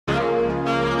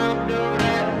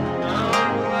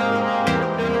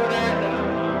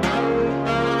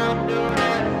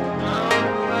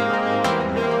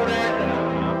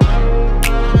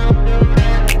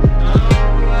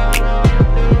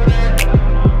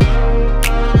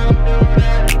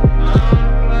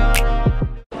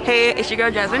Hey, it's your girl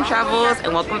Jasmine Travels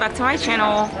and welcome back to my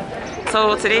channel.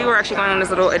 So today we're actually going on this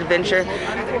little adventure.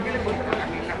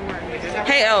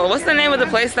 Hey Elle, what's the name of the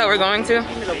place that we're going to?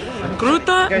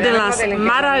 Gruta de las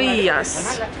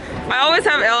Maravillas. I always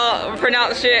have Elle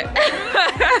pronounce shit.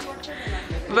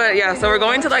 But yeah, so we're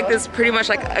going to like this pretty much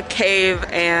like a cave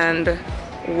and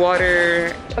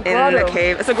water in the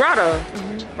cave. It's a grotto.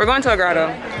 We're going to a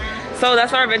grotto. So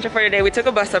that's our adventure for today. We took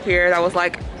a bus up here that was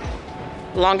like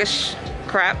longish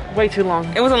crap. Way too long.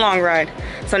 It was a long ride.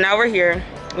 So now we're here.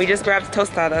 We just grabbed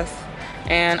tostadas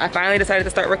and I finally decided to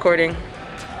start recording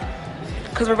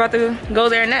because we're about to go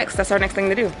there next. That's our next thing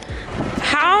to do.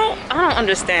 How? I don't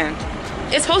understand.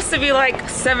 It's supposed to be like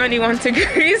 71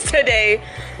 degrees today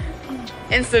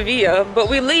in Sevilla, but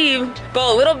we leave,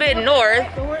 go a little bit north,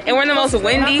 and we're in the most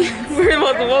windy,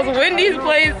 most windiest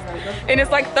place, and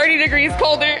it's like 30 degrees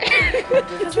colder.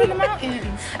 Because we're in the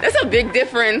mountains. That's a big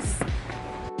difference.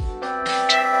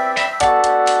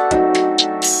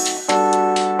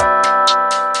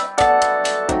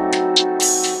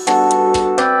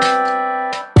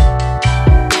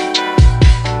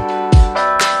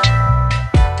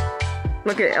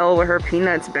 Look at Elle with her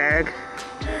peanuts bag.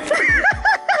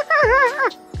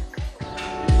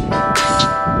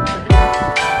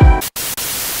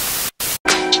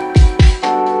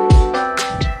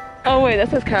 Oh wait, that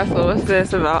says castle. What's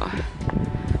this about?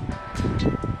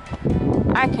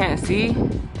 I can't see.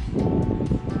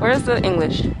 Where's the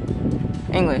English?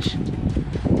 English.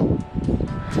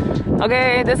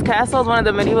 Okay, this castle is one of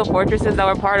the medieval fortresses that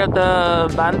were part of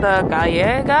the Banda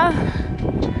Gallega,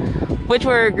 which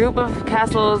were a group of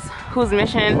castles whose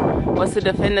mission was to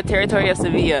defend the territory of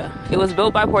Sevilla. It was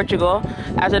built by Portugal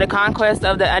after the conquest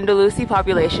of the Andalusi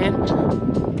population.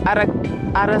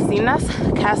 Aracena's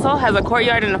castle has a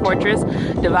courtyard in the fortress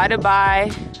divided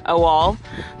by a wall.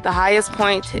 The highest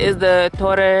point is the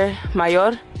Torre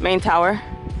Mayor, main tower.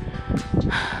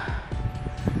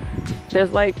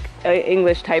 There's like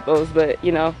English typos, but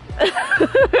you know.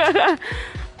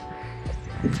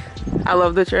 I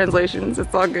love the translations,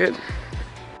 it's all good.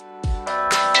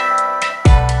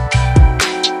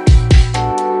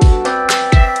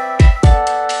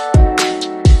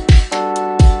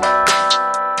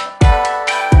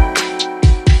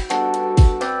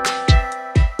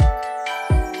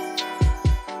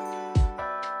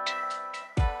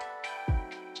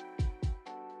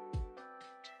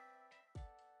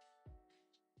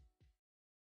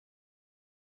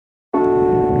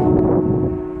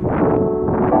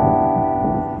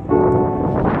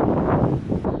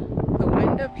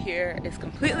 Here is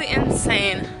completely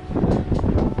insane.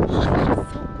 Oh, it is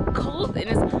so cold, and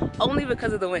it's only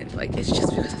because of the wind. Like, it's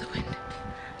just because of the wind.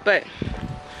 But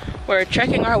we're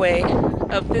trekking our way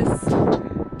up this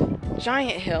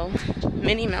giant hill,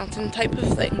 mini mountain type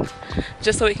of thing,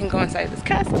 just so we can go inside this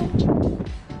castle.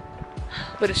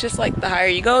 But it's just like the higher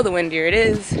you go, the windier it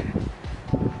is.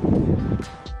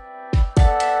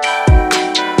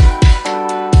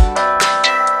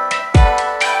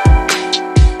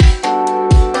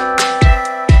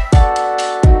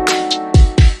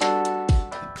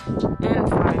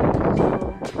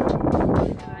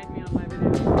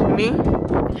 Me?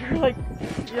 You're like,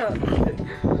 yeah.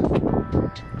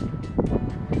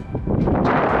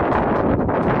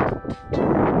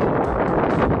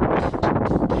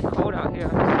 It's cold out here.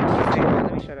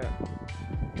 Let me shut up.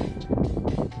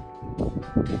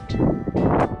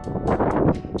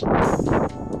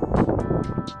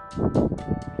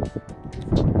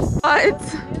 What?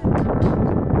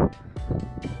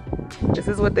 This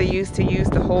is what they used to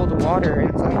hold water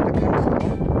inside the castle.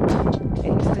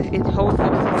 It holds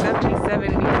up to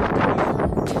 77 meters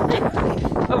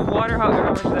of water, however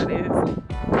much that is.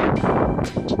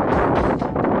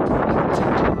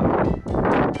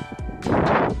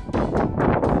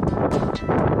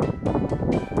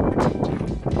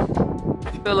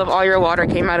 Feel of all your water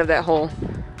came out of that hole.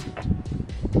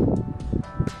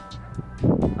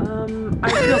 I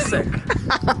feel sick.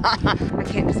 I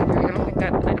can't disagree. I don't think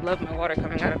that I'd love my water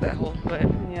coming out of that hole, but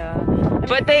yeah.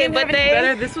 But they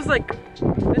better. This was like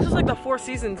the Four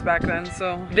Seasons back then,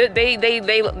 so they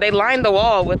lined the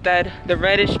wall with the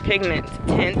reddish pigment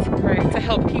tint, right, to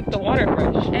help keep the water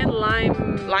fresh. And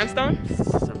limestone?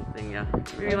 Something, yeah.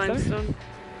 Maybe limestone.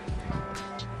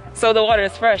 So the water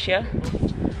is fresh, yeah?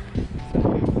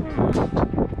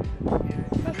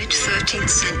 Mid-13th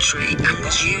century and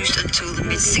was used until the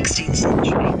mid-16th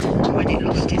century, when it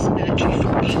lost its military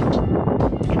function.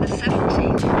 In the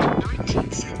 17th and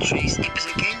 19th centuries, it was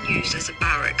again used as a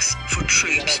barracks for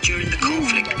troops during the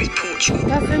conflict with Portugal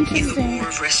That's in the interesting. War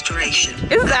of Restoration.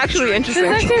 This is actually interesting.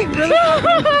 This is actually really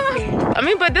I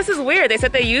mean, but this is weird. They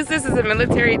said they used this as a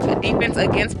military defense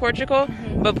against Portugal,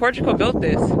 but Portugal built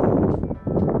this.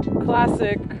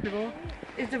 Classic.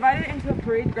 It's divided into a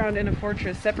parade ground and a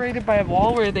fortress, separated by a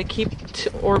wall where they keep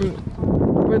or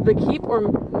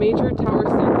major tower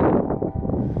standing.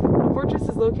 The fortress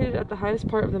is located at the highest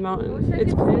part of the mountain.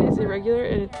 Its plan is irregular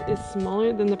and it is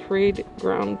smaller than the parade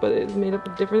ground, but it is made up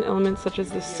of different elements such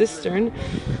as the cistern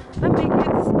that make it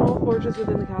a small fortress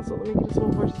within the castle.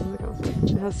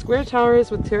 It has square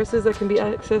towers with terraces that can be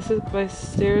accessed by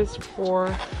stairs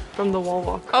from the wall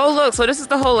walk. Oh, look, so this is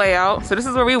the whole layout. So this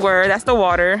is where we were. That's the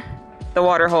water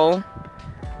hole.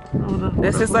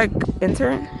 This is like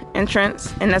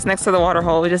entrance, and that's next to the water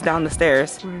hole. We're just down the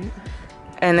stairs. Right.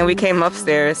 And then we came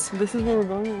upstairs. This is where we're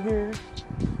going right here.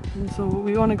 And so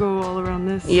we want to go all around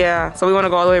this. Yeah, so we want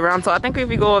to go all the way around. So I think if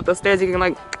you go up the stairs, you can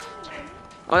like,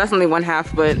 oh, that's only one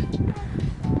half, but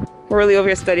we're really over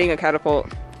here studying a catapult.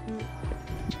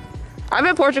 I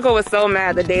bet Portugal was so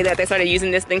mad the day that they started using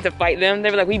this thing to fight them.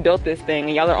 They were like, we built this thing,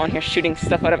 and y'all are on here shooting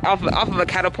stuff off of a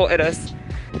catapult at us.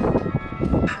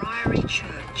 Priory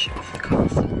Church of the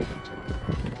castle.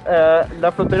 La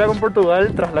frontera con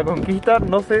Portugal tras la conquista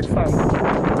no se sabe.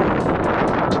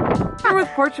 With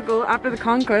Portugal after the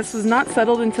conquest was not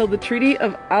settled until the Treaty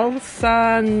of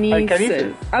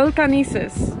Alcanices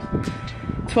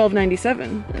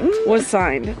 1297 was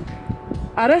signed.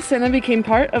 Aracena became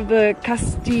part of the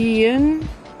Castilian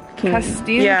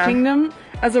Kingdom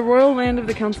as a royal land of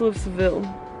the Council of Seville.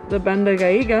 The Banda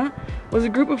Gallega was a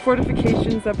group of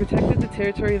fortifications that protected the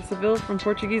territory of Seville from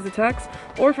Portuguese attacks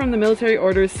or from the military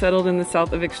orders settled in the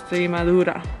south of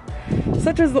Extremadura,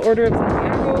 such as the Order of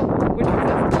Santiago, which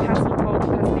possessed a castle called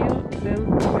Castillo del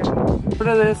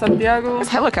Order de Santiago. It's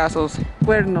hella castles.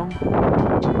 Cuerno.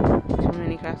 Too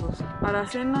many castles.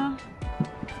 Aracena.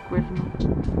 Cuerno.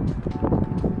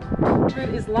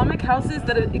 Islamic houses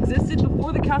that existed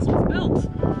before the castle was built.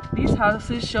 These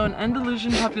houses show an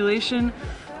Andalusian population,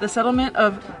 the settlement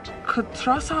of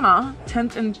Kotrasana,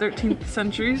 10th and 13th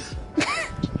centuries.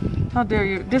 How dare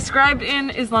you? Described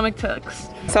in Islamic texts.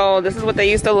 So this is what they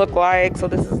used to look like. So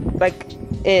this is like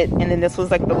it, and then this was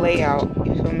like the layout.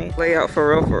 You feel me? Layout for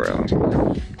real, for real.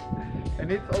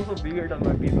 And it's also bigger than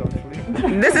my piece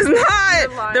actually. This is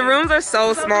not. The rooms are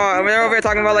so small. And we're over here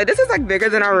talking about like this is like bigger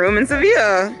than our room in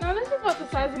Sevilla. No, this is about the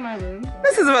size of my room.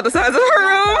 This is about the size of our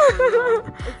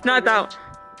room. Not that.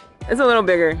 It's a little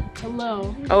bigger.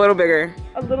 Hello. A little bigger.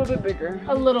 A little bit bigger.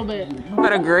 A little bit. We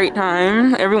had a great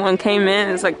time. Everyone came in.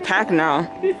 It's like packed now.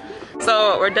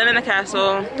 So we're done in the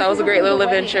castle. That was a great little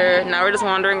adventure. Now we're just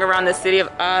wandering around the city of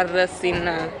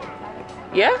Aracena.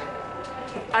 Yeah?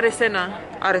 Aracena.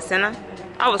 Aracena?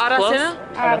 I was Aracena?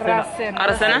 close.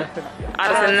 Aracena?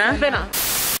 Aracena?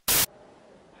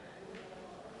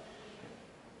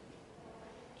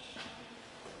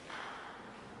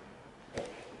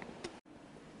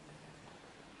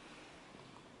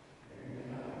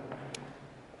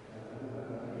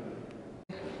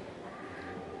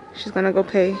 She's gonna go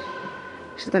pay.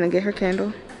 She's gonna get her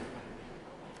candle.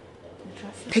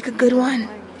 Pick a good one.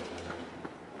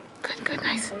 Good, good,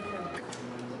 nice.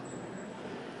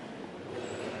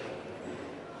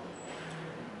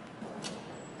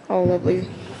 Oh, lovely.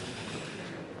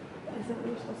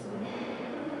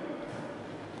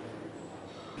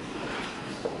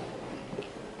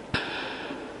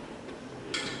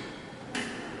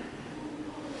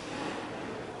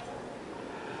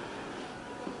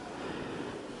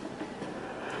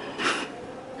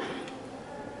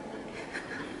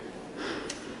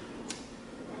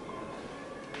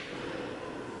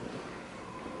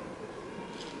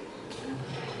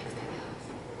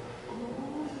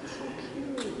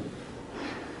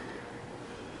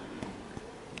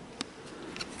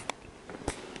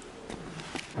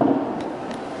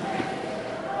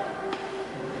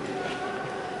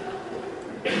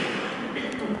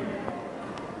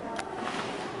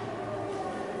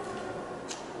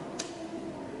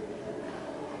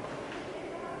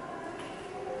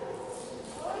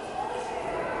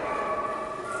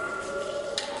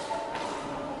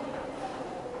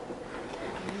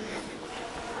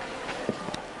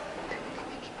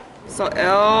 So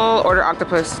L order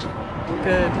octopus.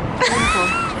 Good.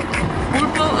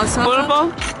 Pulpo asado.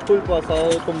 Pulpo? Pulpo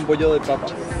asado con bollo de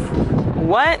papas.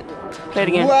 What? Say it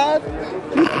again. What?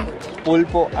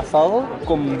 Pulpo asado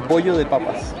con bollo de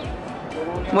papas.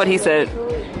 What he said.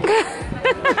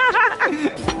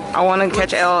 I want to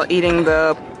catch L eating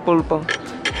the pulpo.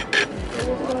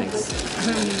 Thanks.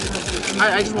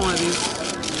 I just want one of these.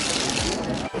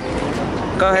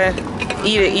 Go ahead.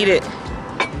 Eat it, eat it.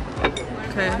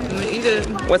 Okay, I'm gonna eat it.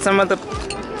 with some of the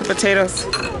potatoes.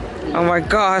 Oh my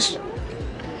gosh.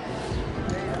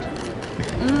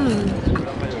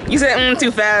 You said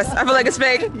too fast. I feel like it's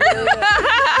fake. Even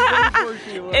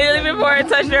before it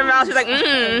touched her mouth, she's like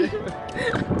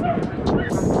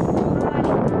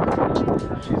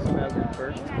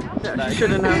She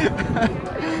Should have known.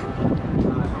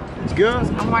 It's good.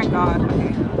 oh my god.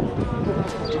 Okay.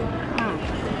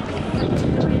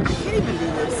 I can't even do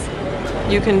this.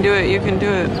 You can do it. You can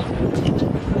do it.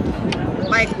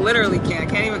 Like literally can't. I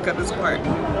can't even cut this part.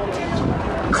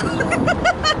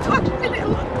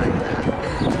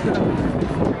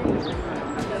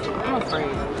 I'm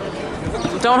afraid.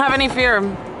 Don't have any fear.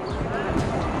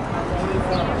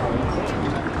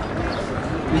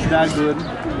 It's not good.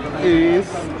 It is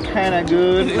kind of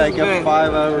good, like a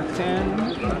 5 out of 10.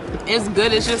 It's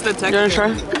good. It's just the texture. You wanna try?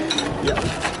 Yeah.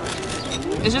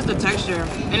 It's just the texture,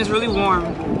 and it's really warm.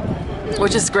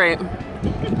 Which is great.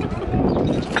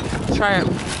 Try it.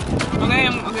 Okay.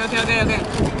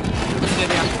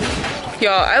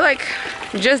 Y'all, I like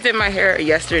just did my hair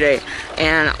yesterday,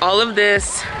 and all of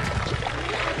this.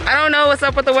 I don't know what's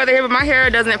up with the weather here, but my hair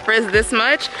doesn't frizz this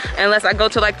much unless I go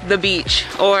to like the beach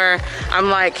or I'm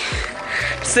like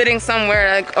sitting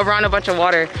somewhere like around a bunch of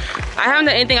water. I haven't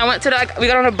done anything. I went to we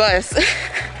got on a bus and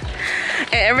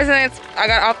ever since I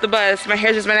got off the bus, my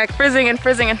hair's just been like frizzing and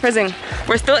frizzing and frizzing.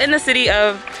 We're still in the city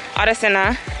of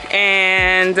Aracena,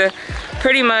 and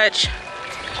pretty much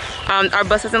our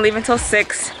bus doesn't leave until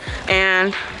 6,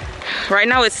 and right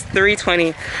now it's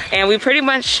 3:20, and we pretty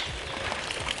much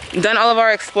done all of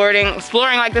our exploring.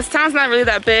 Like, this town's not really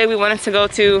that big. We wanted to go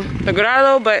to the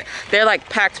Gruta, but they're like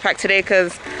packed today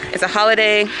because it's a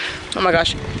holiday. Oh my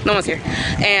gosh, no one's here,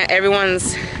 and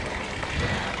everyone's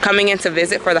coming in to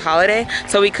visit for the holiday,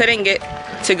 so we couldn't get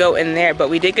to go in there, but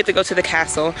we did get to go to the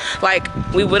castle. Like,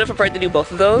 we would have preferred to do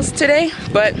both of those today,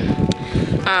 but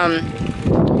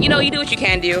you know, you do what you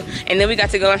can do. And then we got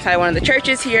to go inside one of the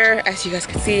churches here, as you guys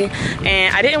can see,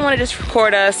 and I didn't want to just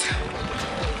record us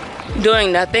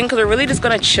doing nothing because we're really just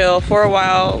gonna chill for a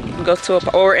while, go to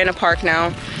or we're in a park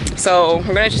now, so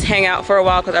we're gonna just hang out for a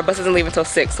while because our bus doesn't leave until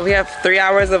 6, so we have 3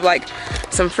 hours of like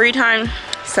some free time.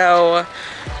 So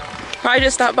probably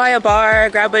just stop by a bar,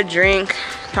 grab a drink,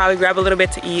 probably grab a little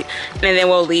bit to eat, and then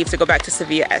we'll leave to go back to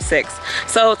Sevilla at 6.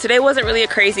 So today wasn't really a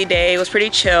crazy day. It was pretty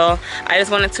chill. I just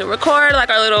wanted to record like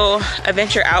our little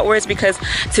adventure outwards because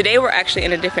today we're actually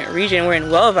in a different region. We're in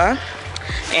Huelva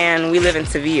and we live in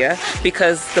Sevilla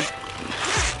because the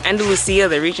Andalusia,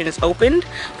 the region, is opened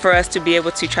for us to be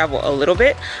able to travel a little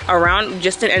bit around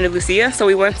just in Andalusia. So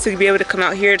we wanted to be able to come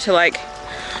out here to, like,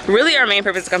 really our main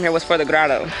purpose to come here was for the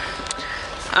grotto.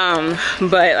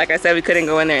 But like I said, we couldn't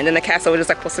go in there, and then the castle was just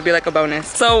like supposed to be like a bonus.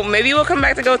 So maybe we'll come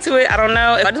back to go to it. I don't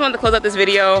know. I just wanted to close out this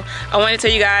video. I wanted to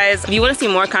tell you guys, if you want to see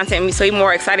more content, me show you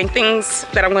more exciting things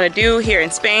that I'm going to do here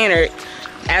in Spain, or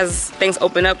as things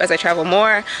open up, as I travel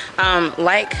more,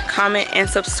 like, comment, and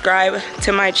subscribe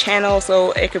to my channel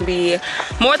so it can be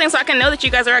more things, so I can know that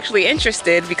you guys are actually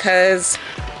interested, because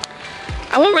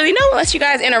I won't really know unless you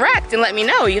guys interact and let me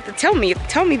know. You have to tell me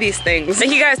these things.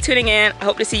 Thank you guys for tuning in. I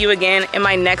hope to see you again in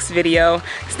my next video.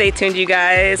 Stay tuned, you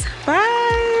guys.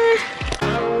 Bye.